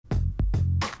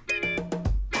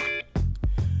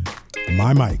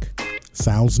My mic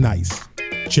sounds nice.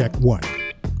 Check one.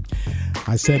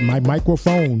 I said my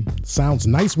microphone sounds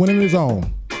nice when in its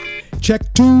own.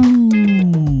 Check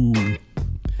two.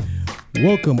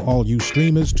 Welcome all you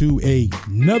streamers to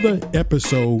another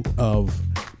episode of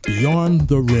Beyond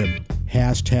the Rim,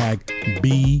 hashtag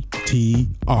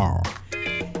BTR.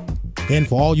 And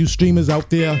for all you streamers out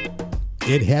there,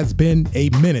 it has been a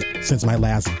minute since my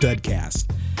last Dudcast.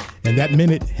 And that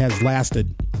minute has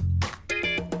lasted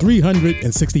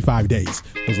 365 days.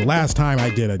 It was the last time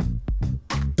I did a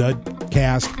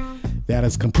Dudcast. That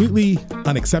is completely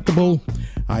unacceptable.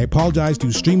 I apologize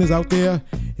to streamers out there,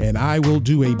 and I will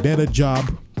do a better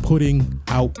job putting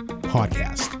out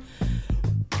podcasts.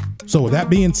 So with that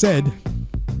being said,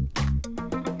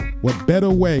 what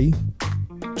better way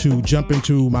to jump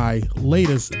into my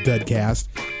latest Dudcast,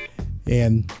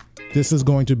 and this is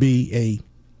going to be a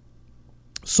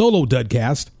solo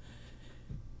Dudcast,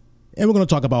 and we're going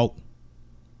to talk about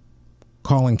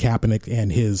Colin Kaepernick and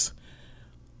his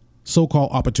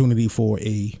so-called opportunity for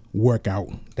a workout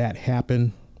that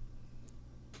happened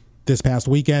this past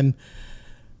weekend,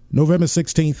 November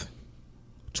 16th,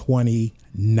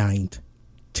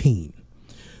 2019.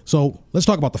 So let's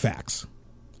talk about the facts.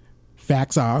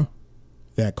 Facts are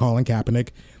that Colin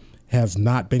Kaepernick has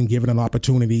not been given an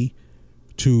opportunity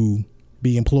to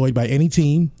be employed by any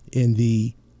team in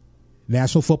the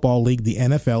National Football League, the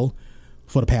NFL,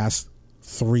 for the past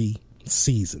 3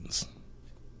 seasons.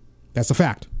 That's a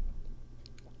fact.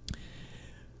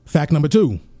 Fact number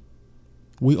 2,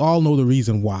 we all know the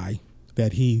reason why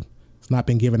that he has not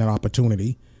been given an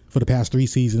opportunity for the past 3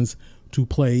 seasons to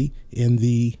play in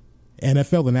the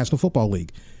NFL, the National Football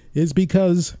League, is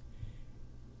because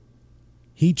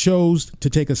he chose to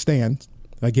take a stand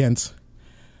against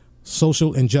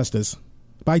social injustice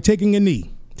by taking a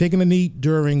knee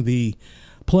during the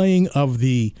playing of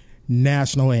the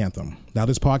national anthem. Now,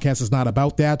 this podcast is not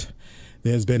about that.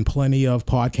 There's been plenty of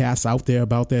podcasts out there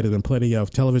about that. There's been plenty of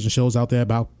television shows out there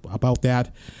about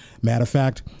that. Matter of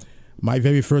fact, my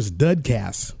very first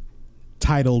Dudcast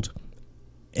titled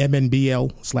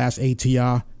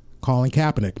MNBL/ATR Colin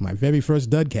Kaepernick, my very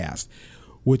first Dudcast,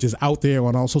 which is out there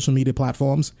on all social media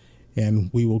platforms. And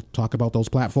we will talk about those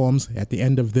platforms at the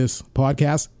end of this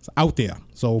podcast. It's out there.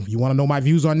 So if you want to know my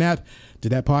views on that,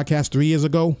 did that podcast 3 years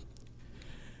ago?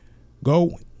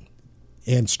 Go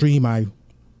and stream my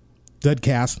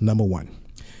Dudcast number 1.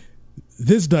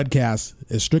 This Dudcast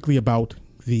is strictly about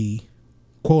the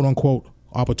quote unquote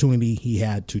opportunity he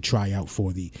had to try out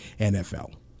for the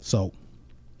NFL. So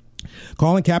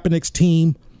Colin Kaepernick's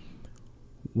team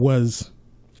was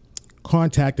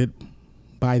contacted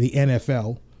by the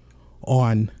NFL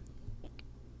on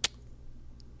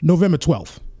November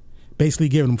 12th, basically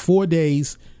giving them 4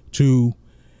 days to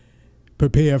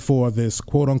prepare for this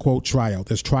quote-unquote tryout.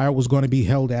 This tryout was going to be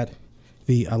held at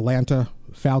the Atlanta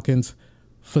Falcons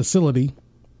facility,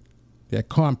 their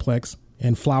complex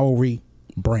in Flowery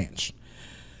Branch.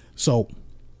 So,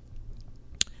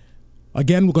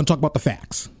 again, we're going to talk about the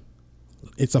facts.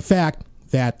 It's a fact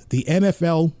that the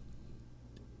NFL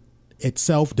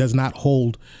itself does not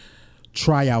hold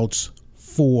tryouts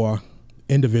for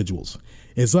individuals.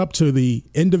 It's up to the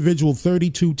individual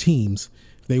 32 teams.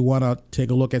 If they want to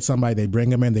take a look at somebody, they bring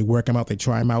them in, they work them out, they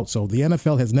try them out. So the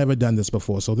NFL has never done this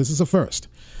before. So this is a first.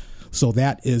 So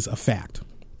that is a fact.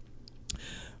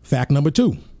 Fact number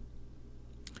 2.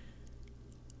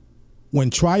 When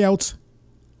tryouts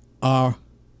are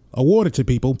awarded to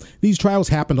people, these tryouts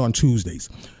happened on Tuesdays.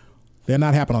 They're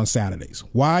not happening on Saturdays.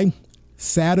 Why?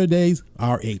 Saturdays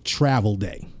are a travel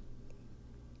day.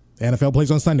 The NFL plays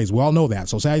on Sundays. We all know that.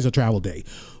 So Saturday's a travel day.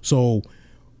 So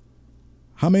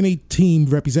how many team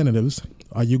representatives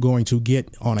are you going to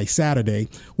get on a Saturday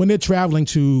when they're traveling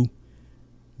to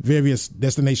various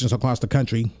destinations across the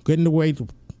country, getting ready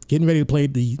to play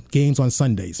the games on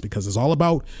Sundays? Because it's all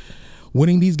about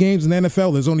winning these games in the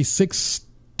NFL. There's only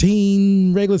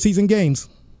 16 regular season games.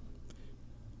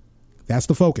 That's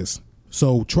the focus.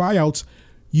 So tryouts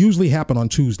usually happen on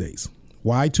Tuesdays.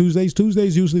 Why Tuesdays?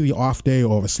 Tuesdays usually the off day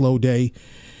or a slow day.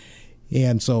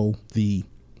 And so the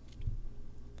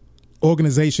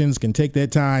organizations can take their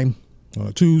time on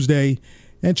a Tuesday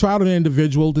and try out an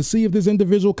individual to see if this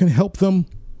individual can help them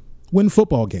win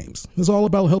football games. It's all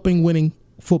about winning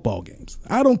football games.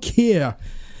 I don't care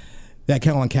that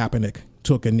Colin Kaepernick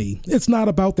took a knee. It's not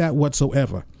about that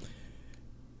whatsoever.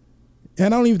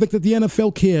 And I don't even think that the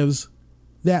NFL cares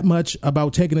that much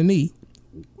about taking a knee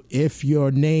if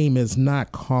your name is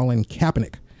not Colin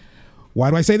Kaepernick. Why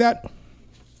do I say that?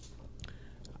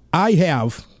 I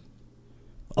have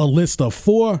a list of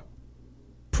 4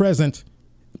 present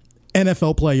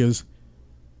NFL players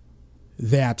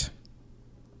that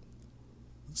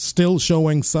still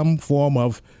showing some form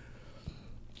of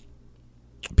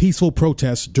peaceful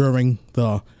protest during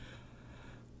the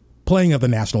playing of the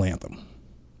national anthem.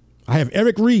 I have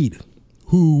Eric Reed,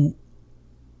 who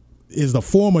is the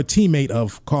former teammate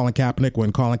of Colin Kaepernick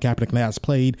when Colin Kaepernick last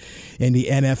played in the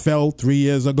NFL 3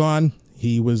 years ago.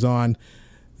 He was on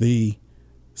the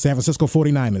San Francisco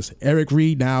 49ers. Eric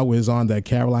Reed now is on the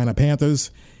Carolina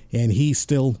Panthers, and he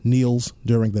still kneels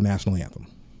during the national anthem.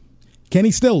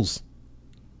 Kenny Stills,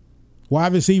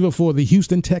 wide receiver for the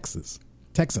Houston Texans,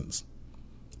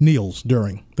 kneels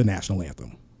during the national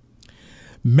anthem.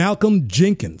 Malcolm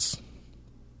Jenkins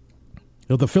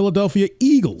of the Philadelphia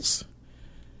Eagles.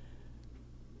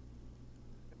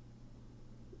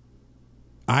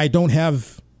 I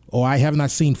have not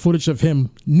seen footage of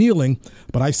him kneeling,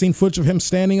 but I've seen footage of him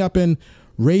standing up and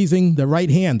raising the right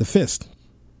hand, the fist,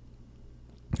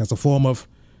 as a form of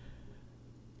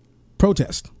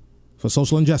protest for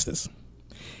social injustice.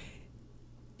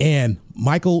 And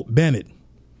Michael Bennett,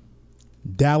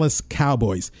 Dallas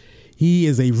Cowboys. He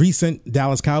is a recent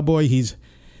Dallas Cowboy. His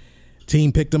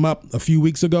team picked him up a few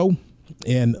weeks ago.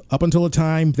 And up until the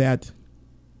time that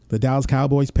the Dallas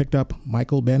Cowboys picked up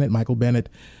Michael Bennett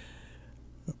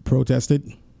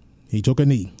protested. He took a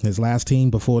knee. His last team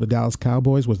before the Dallas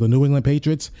Cowboys was the New England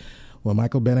Patriots. When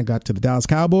Michael Bennett got to the Dallas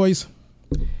Cowboys,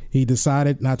 he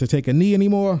decided not to take a knee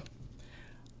anymore.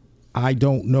 I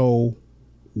don't know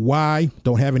why.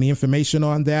 Don't have any information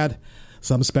on that.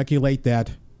 Some speculate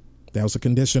that was a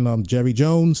condition of Jerry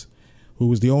Jones, who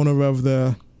was the owner of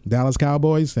the Dallas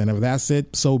Cowboys. And if that's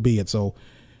it, so be it. So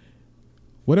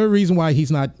whatever reason why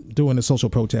he's not doing the social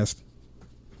protest,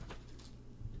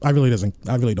 I really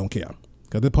don't care.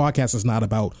 Because the podcast is not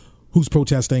about who's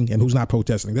protesting and who's not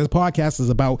protesting. This podcast is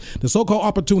about the so-called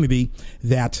opportunity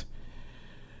that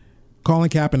Colin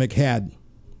Kaepernick had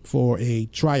for a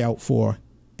tryout for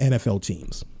NFL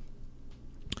teams.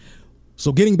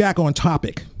 So getting back on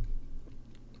topic,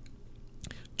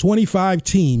 25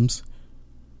 teams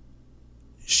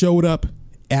showed up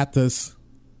at this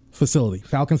facility,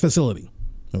 Falcon facility.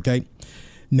 Okay.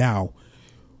 Now,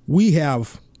 we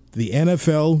have the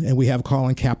NFL and we have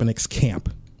Colin Kaepernick's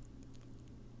camp.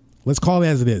 Let's call it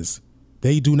as it is.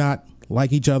 They do not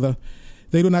like each other.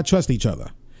 They do not trust each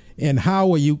other. And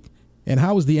how is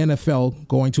the NFL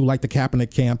going to like the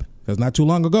Kaepernick camp? Because not too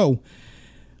long ago,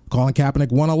 Colin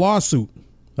Kaepernick won a lawsuit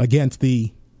against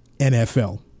the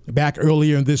NFL. Back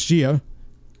earlier in this year,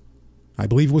 I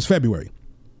believe it was February,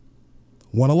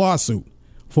 won a lawsuit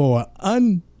for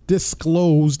an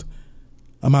undisclosed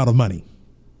amount of money.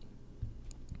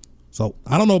 So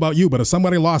I don't know about you, but if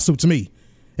somebody lawsuits me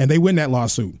and they win that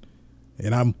lawsuit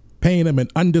and I'm paying them an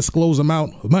undisclosed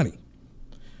amount of money,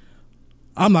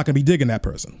 I'm not going to be digging that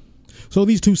person. So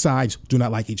these two sides do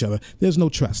not like each other. There's no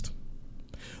trust.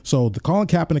 So the Colin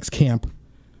Kaepernick's camp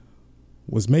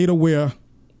was made aware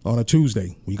on a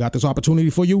Tuesday. We got this opportunity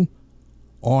for you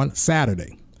on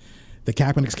Saturday. The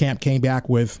Kaepernick's camp came back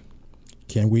with,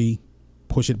 can we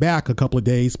push it back a couple of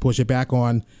days, push it back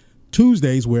on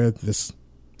Tuesdays where this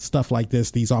stuff like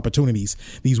this, these opportunities,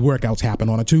 these workouts happen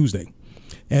on a Tuesday.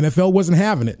 NFL wasn't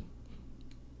having it.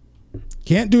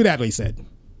 Can't do that, they said.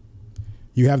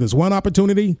 You have this one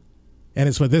opportunity, and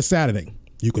it's for this Saturday.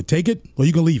 You could take it or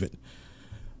you can leave it.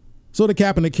 So the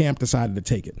Kaepernick camp decided to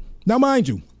take it. Now, mind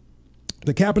you,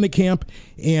 the Kaepernick camp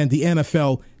and the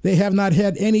NFL, they have not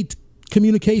had any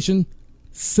communication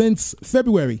since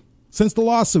February, since the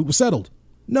lawsuit was settled.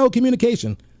 No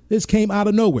communication. This came out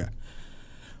of nowhere.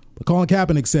 But Colin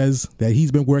Kaepernick says that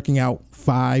he's been working out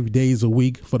 5 days a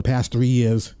week for the past 3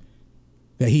 years,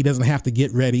 that he doesn't have to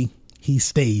get ready. He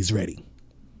stays ready.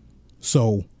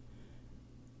 So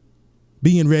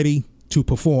being ready to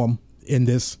perform in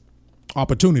this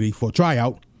opportunity for a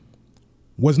tryout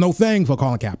was no thing for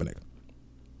Colin Kaepernick.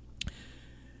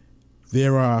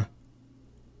 There are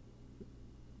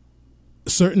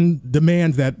certain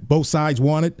demands that both sides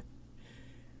wanted.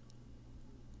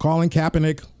 Colin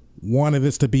Kaepernick wanted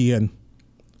this to be an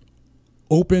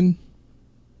open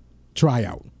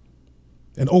tryout,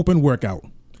 an open workout,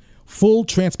 full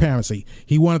transparency.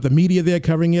 He wanted the media there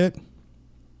covering it,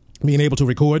 being able to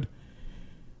record,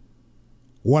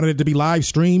 wanted it to be live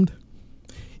streamed.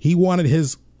 He wanted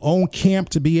his own camp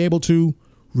to be able to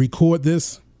record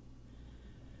this.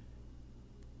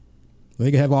 They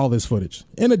could have all this footage,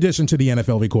 in addition to the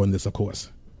NFL recording this, of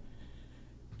course.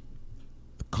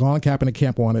 The Colin Kaepernick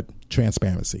camp wanted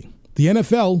transparency. The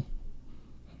NFL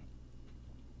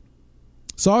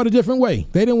saw it a different way.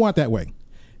 They didn't want that way.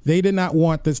 They did not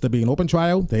want this to be an open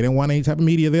trial. They didn't want any type of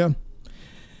media there.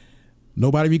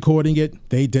 Nobody recording it.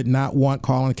 They did not want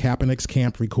Colin Kaepernick's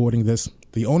camp recording this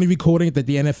The only recording that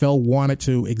the NFL wanted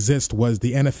to exist was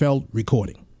the NFL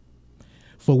recording,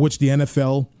 for which the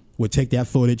NFL would take that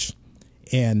footage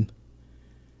and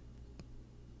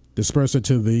disperse it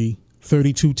to the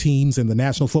 32 teams in the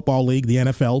National Football League, the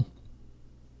NFL.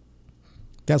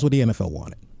 That's what the NFL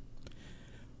wanted.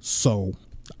 So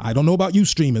I don't know about you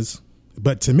streamers,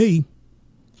 but to me,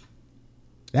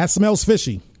 that smells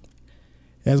fishy.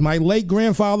 As my late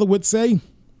grandfather would say,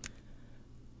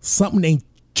 something ain't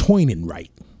joining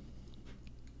right.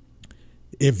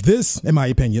 If this, in my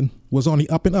opinion, was on the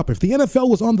up and up, if the NFL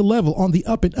was on the level, on the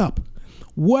up and up,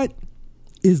 what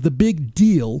is the big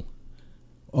deal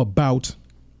about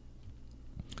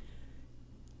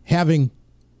having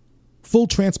full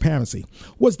transparency?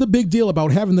 What's the big deal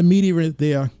about having the media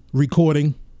there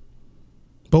recording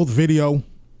both video,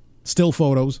 still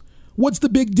photos? What's the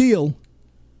big deal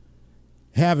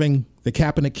having the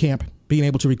Kaepernick camp being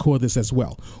able to record this as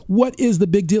well? What is the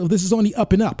big deal? This is on the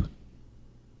up and up.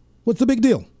 What's the big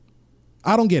deal?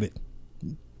 I don't get it.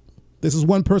 This is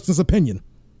one person's opinion.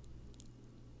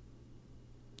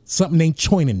 Something ain't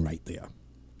joining right there.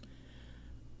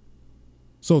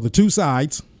 So the two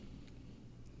sides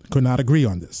could not agree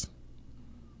on this.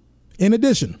 In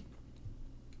addition,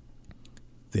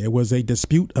 there was a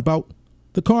dispute about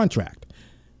the contract.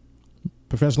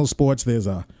 Professional sports, there's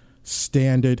a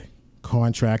standard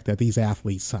contract that these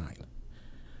athletes sign.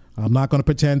 I'm not going to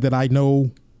pretend that I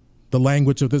know the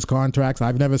language of this contract.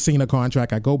 I've never seen a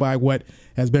contract. I go by what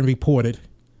has been reported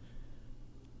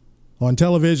on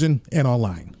television and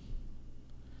online.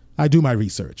 I do my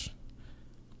research.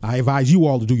 I advise you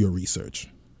all to do your research.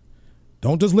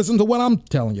 Don't just listen to what I'm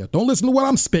telling you. Don't listen to what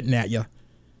I'm spitting at you.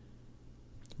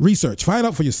 Research. Find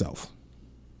out for yourself.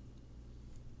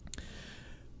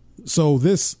 So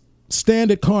this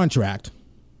standard contract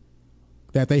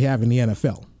that they have in the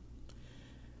NFL,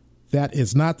 that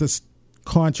is not the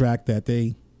contract that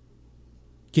they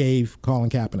gave Colin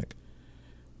Kaepernick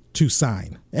to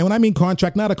sign. And when I mean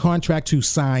contract, not a contract to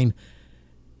sign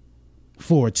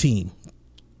for a team.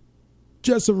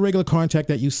 Just a regular contract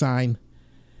that you sign.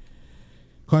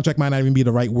 Contract might not even be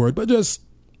the right word, but just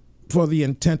for the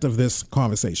intent of this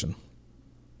conversation.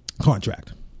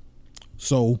 Contract.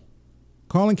 So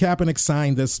Colin Kaepernick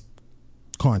signed this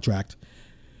contract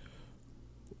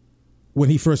when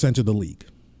he first entered the league.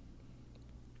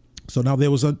 So now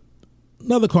there was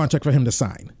another contract for him to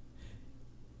sign,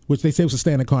 which they say was a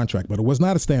standard contract, but it was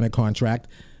not a standard contract.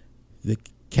 The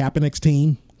Kaepernick's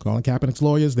team, Colin Kaepernick's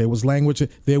lawyers, there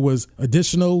was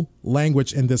additional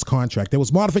language in this contract. There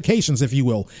was modifications, if you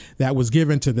will, that was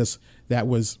given to this, that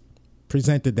was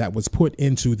presented, that was put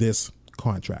into this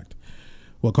contract.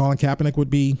 Well, Colin Kaepernick would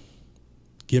be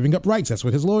giving up rights. That's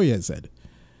what his lawyer had said.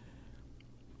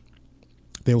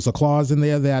 There was a clause in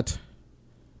there that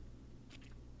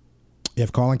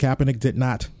if Colin Kaepernick did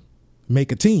not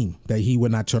make a team, that he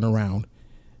would not turn around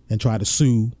and try to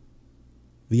sue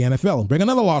the NFL and bring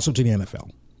another lawsuit to the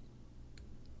NFL.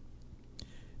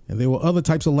 And there were other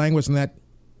types of language in that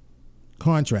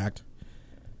contract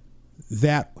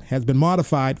that has been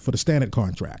modified for the standard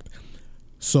contract.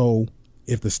 So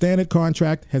if the standard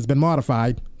contract has been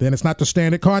modified, then it's not the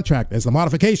standard contract. It's a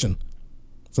modification.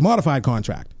 It's a modified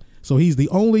contract. So he's the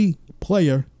only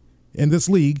player in this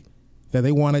league that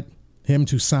they wanted him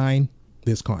to sign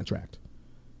this contract.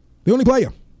 The only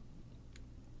player.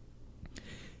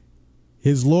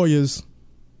 His lawyers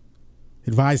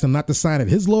advised him not to sign it.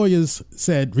 His lawyers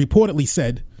reportedly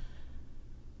said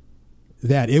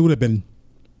that it would have been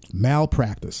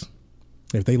malpractice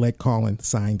if they let Colin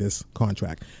sign this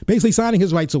contract, basically signing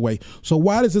his rights away. So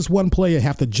why does this one player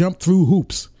have to jump through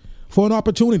hoops for an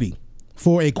opportunity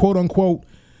for a quote unquote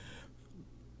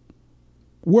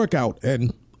workout,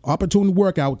 an opportunity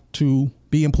workout to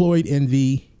be employed in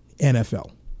the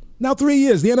NFL? Now 3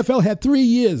 years. The NFL had 3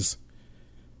 years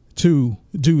to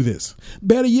do this.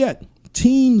 Better yet,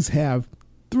 teams have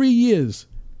 3 years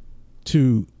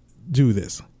to do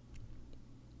this.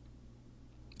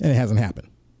 And it hasn't happened.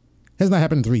 It has not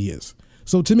happened in 3 years.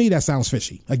 So to me, that sounds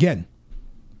fishy. Again,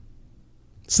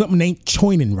 something ain't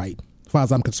joining right, as far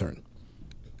as I'm concerned.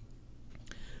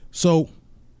 So,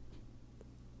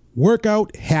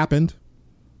 workout happened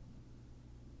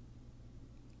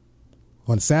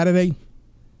on Saturday,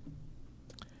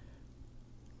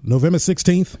 November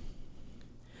 16th.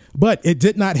 But it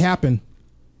did not happen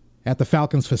at the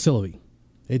Falcons facility.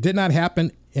 It did not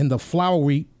happen in the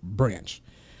Flowery branch.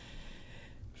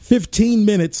 15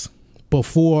 minutes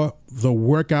before the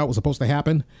workout was supposed to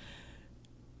happen,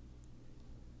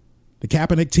 the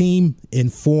Kaepernick team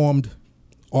informed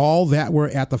all that were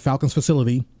at the Falcons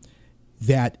facility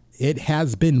that it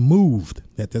has been moved,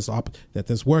 that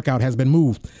this workout has been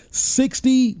moved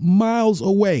 60 miles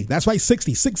away. That's right,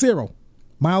 60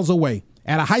 miles away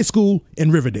at a high school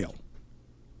in Riverdale.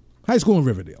 High school in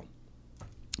Riverdale.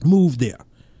 Moved there.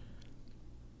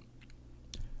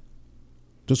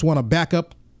 Just want to back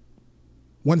up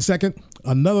 1 second.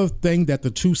 Another thing that the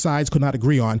two sides could not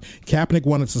agree on, Kaepernick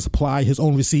wanted to supply his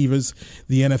own receivers.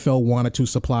 The NFL wanted to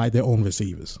supply their own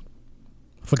receivers.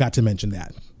 Forgot to mention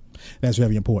that. That's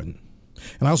very important.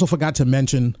 And I also forgot to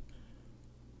mention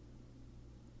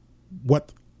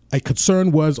what a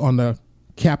concern was on the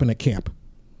Kaepernick camp.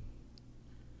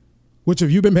 Which, if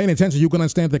you've been paying attention, you can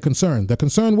understand the concern. The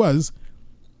concern was,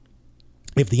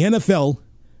 if the NFL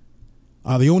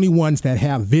are the only ones that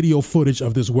have video footage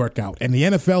of this workout, and the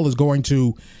NFL is going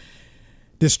to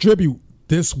distribute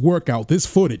this workout, this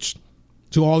footage,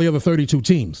 to all the other 32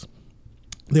 teams,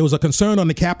 there was a concern on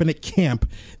the Kaepernick camp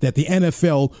that the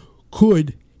NFL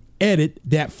could edit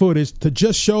that footage to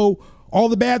just show all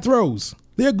the bad throws.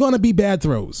 There are going to be bad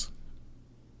throws.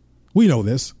 We know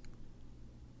this.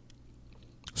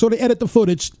 So they edit the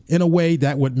footage in a way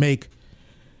that would make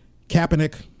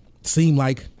Kaepernick seem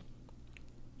like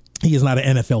he is not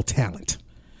an NFL talent.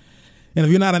 And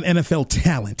if you're not an NFL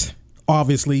talent,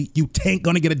 obviously you ain't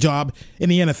going to get a job in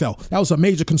the NFL. That was a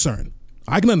major concern.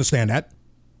 I can understand that.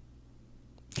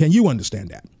 Can you understand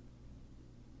that?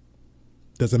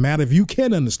 Doesn't matter if you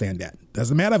can understand that.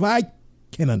 Doesn't matter if I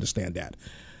can understand that.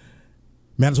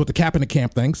 Matters what the Kaepernick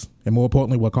camp thinks, and more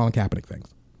importantly, what Colin Kaepernick thinks.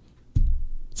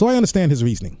 So I understand his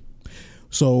reasoning.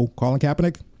 So Colin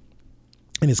Kaepernick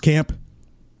and his camp,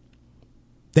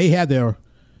 they had their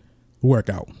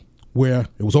workout where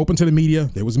it was open to the media.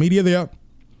 There was media there.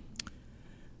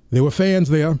 There were fans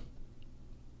there.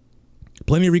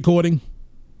 Plenty of recording.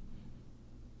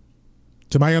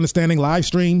 To my understanding, live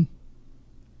stream.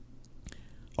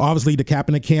 Obviously, the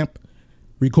Kaepernick camp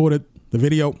recorded the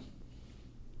video,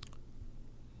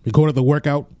 recorded the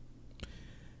workout,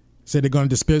 said they're going to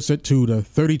disperse it to the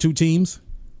 32 teams.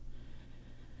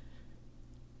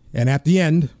 And at the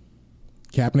end,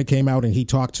 Kaepernick came out and he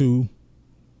talked to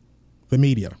the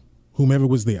media, whomever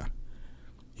was there.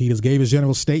 He just gave his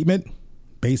general statement,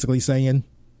 basically saying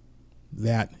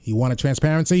that he wanted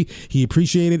transparency. He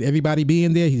appreciated everybody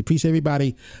being there. He appreciated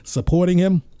everybody supporting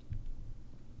him.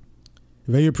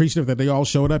 Very appreciative that they all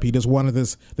showed up. He just wanted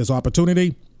this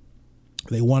opportunity.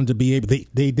 They wanted to be able,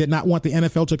 they did not want the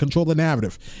NFL to control the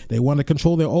narrative. They wanted to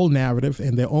control their own narrative,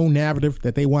 and their own narrative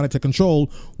that they wanted to control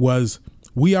was,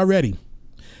 we are ready.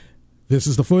 This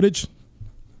is the footage,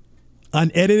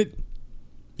 unedited.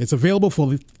 It's available for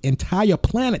the entire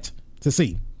planet to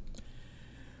see.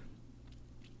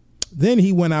 Then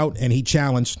he went out and he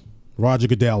challenged Roger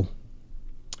Goodell.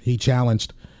 He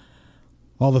challenged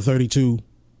all the 32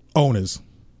 owners.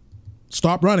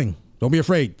 Stop running. Don't be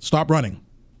afraid. Stop running.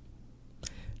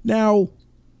 Now,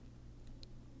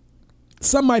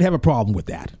 some might have a problem with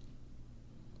that.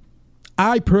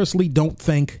 I personally don't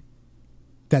think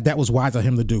that was wise of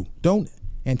him to do. Don't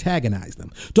antagonize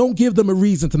them. Don't give them a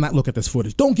reason to not look at this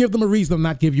footage. Don't give them a reason to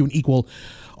not give you an equal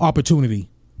opportunity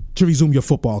to resume your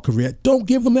football career. Don't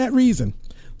give them that reason.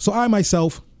 So I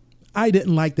myself, I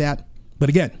didn't like that. But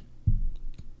again,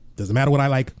 doesn't matter what I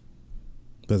like.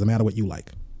 Doesn't matter what you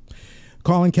like.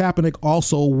 Colin Kaepernick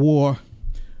also wore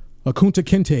a Kunta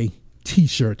Kinte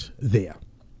t-shirt there.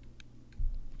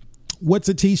 What's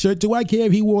a t-shirt? Do I care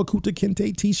if he wore a Kunta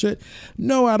Kinte t-shirt?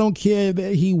 No, I don't care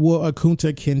that he wore a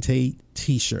Kunta Kinte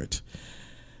t-shirt.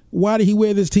 Why did he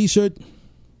wear this t-shirt?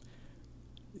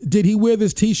 Did he wear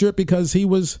this t-shirt because he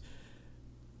was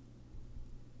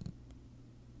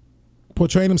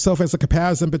portraying himself as a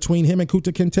comparison between him and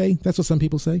Kunta Kinte? That's what some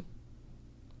people say.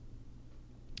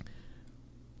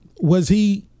 Was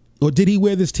he, or did he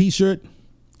wear this t-shirt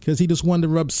because he just wanted to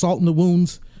rub salt in the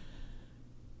wounds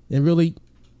and really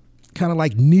kind of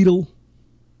like needle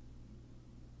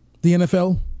the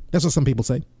NFL? That's what some people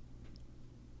say.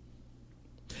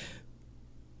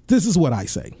 This is what I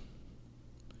say.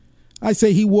 I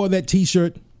say he wore that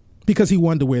t-shirt because he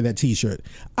wanted to wear that t-shirt.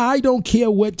 I don't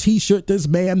care what t-shirt this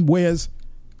man wears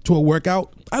to a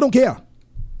workout. I don't care.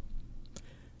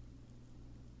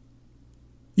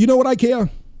 You know what I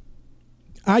care?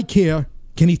 I care,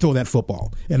 can he throw that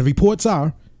football? And the reports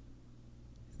are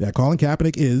that Colin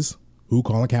Kaepernick is who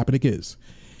Colin Kaepernick is.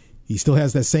 He still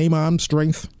has that same arm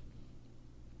strength.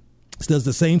 Still has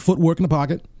the same footwork in the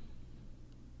pocket.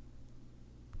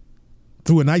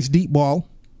 Threw a nice deep ball.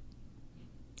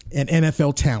 And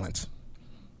NFL talent.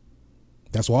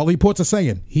 That's what all the reports are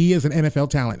saying. He is an NFL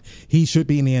talent. He should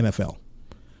be in the NFL.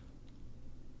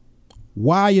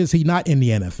 Why is he not in the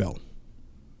NFL?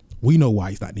 We know why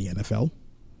he's not in the NFL.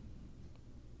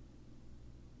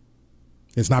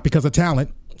 It's not because of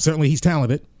talent. Certainly he's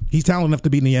talented. He's talented enough to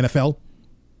be in the NFL.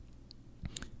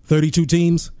 32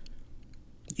 teams.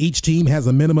 Each team has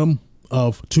a minimum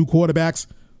of 2 quarterbacks.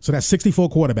 So that's 64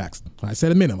 quarterbacks. I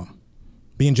said a minimum.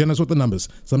 Being generous with the numbers.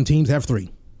 Some teams have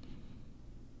 3.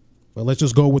 But let's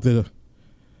just go with the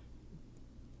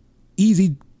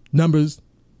easy numbers,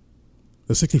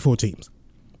 the 64 teams.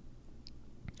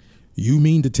 You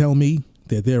mean to tell me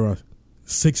that there are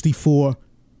 64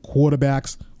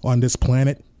 quarterbacks on this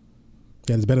planet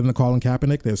that is better than Colin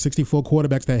Kaepernick? There are 64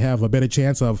 quarterbacks that have a better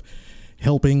chance of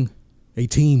helping a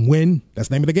team win. That's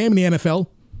the name of the game in the NFL.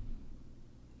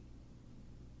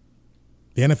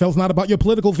 The NFL is not about your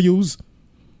political views.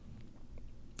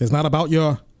 It's not about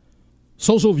your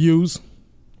social views.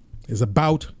 It's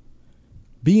about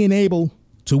being able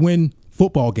to win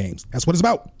football games. That's what it's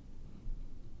about.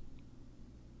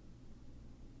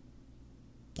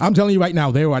 I'm telling you right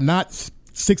now, there are not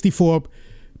 64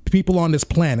 people on this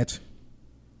planet,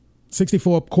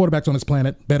 64 quarterbacks on this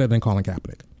planet better than Colin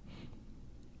Kaepernick.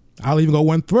 I'll even go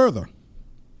one further.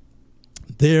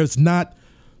 There's not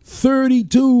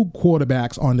 32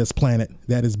 quarterbacks on this planet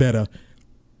that is better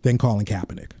than Colin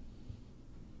Kaepernick.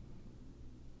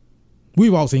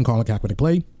 We've all seen Colin Kaepernick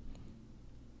play.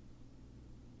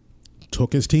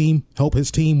 Took his team, helped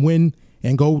his team win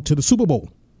and go to the Super Bowl.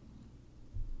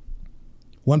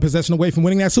 One possession away from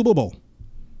winning that Super Bowl.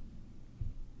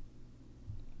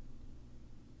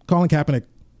 Colin Kaepernick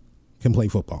can play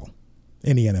football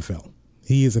in the NFL.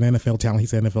 He is an NFL talent.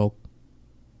 He's an NFL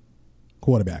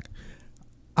quarterback.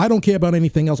 I don't care about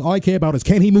anything else. All I care about is,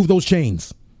 can he move those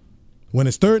chains? When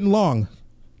it's 3rd and long,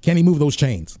 can he move those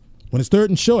chains? When it's 3rd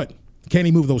and short, can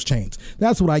he move those chains?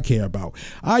 That's what I care about.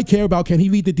 I care about, can he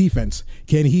read the defense?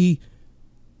 Can he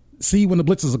see when the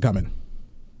blitzes are coming?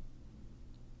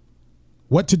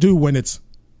 What to do when it's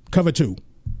cover 2,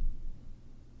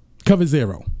 cover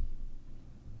 0?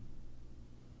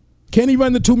 Can he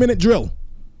run the 2-minute drill?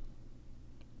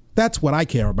 That's what I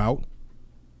care about.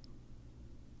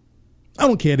 I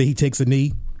don't care that he takes a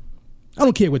knee. I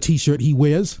don't care what T-shirt he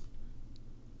wears.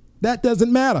 That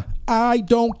doesn't matter. I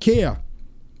don't care.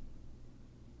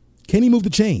 Can he move the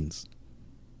chains?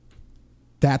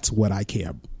 That's what I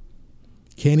care.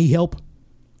 Can he help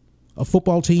a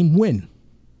football team win?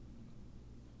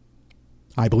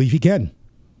 I believe he can.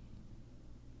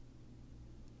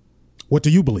 What do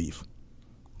you believe?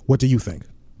 What do you think?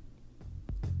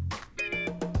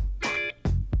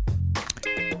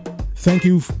 Thank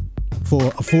you for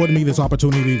affording me this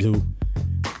opportunity to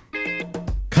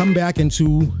come back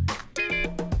into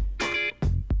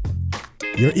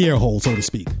your ear hole, so to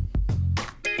speak.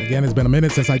 Again, it's been a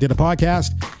minute since I did a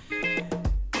podcast.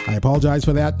 I apologize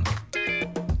for that.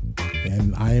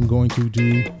 And I am going to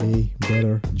do a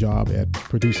better job at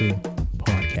producing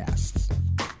podcasts.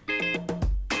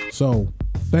 So,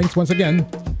 thanks once again.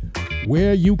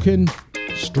 Where you can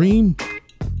stream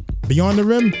Beyond the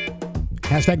Rim,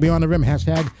 hashtag Beyond the Rim,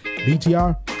 hashtag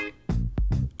BTR.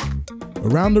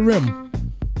 Around the Rim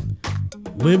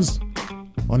lives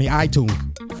on the iTunes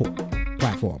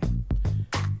platform.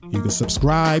 You can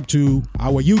subscribe to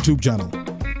our YouTube channel.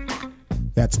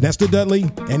 That's Nestor Dudley,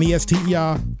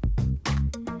 NESTER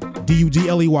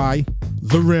DUDLEY,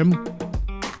 The Rim,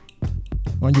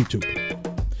 on YouTube.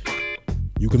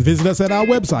 You can visit us at our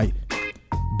website,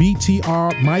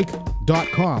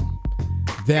 btrmic.com.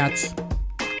 That's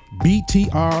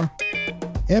btrmic.com.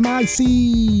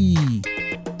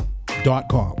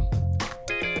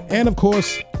 And of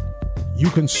course, you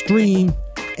can stream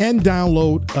and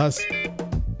download us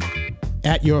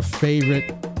at your favorite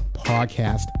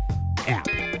podcast app.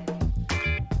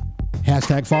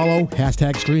 Hashtag follow,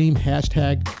 hashtag stream,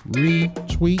 hashtag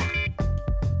retweet.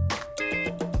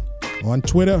 On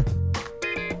Twitter,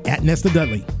 at Nestor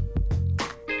Dudley.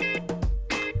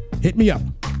 Hit me up.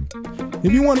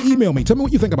 If you want to email me, tell me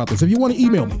what you think about this. If you want to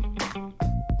email me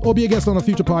or be a guest on a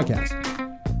future podcast,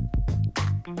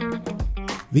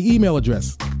 the email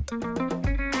address,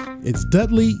 it's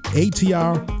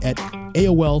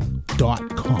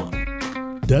dudleyatr@aol.com.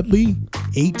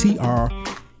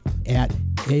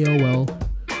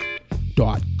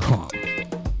 dudleyatr@aol.com.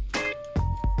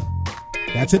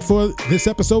 That's it for this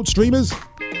episode, streamers.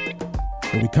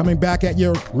 We'll be coming back at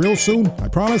you real soon, I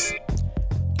promise.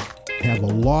 Have a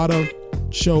lot of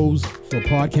shows for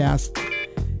podcasts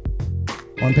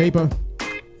on paper.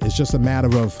 It's just a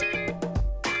matter of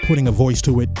putting a voice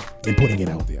to it and putting it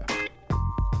out there.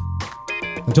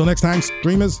 Until next time,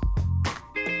 streamers,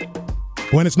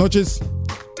 buenas noches,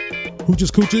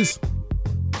 hooches cooches.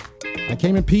 I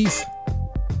came in peace.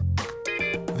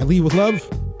 I leave with love.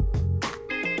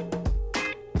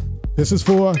 This is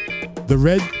for the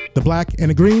red, the black,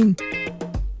 and the green.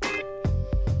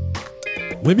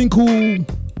 Living cool,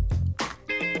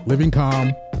 living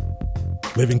calm,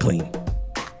 living clean.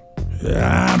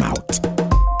 I'm out.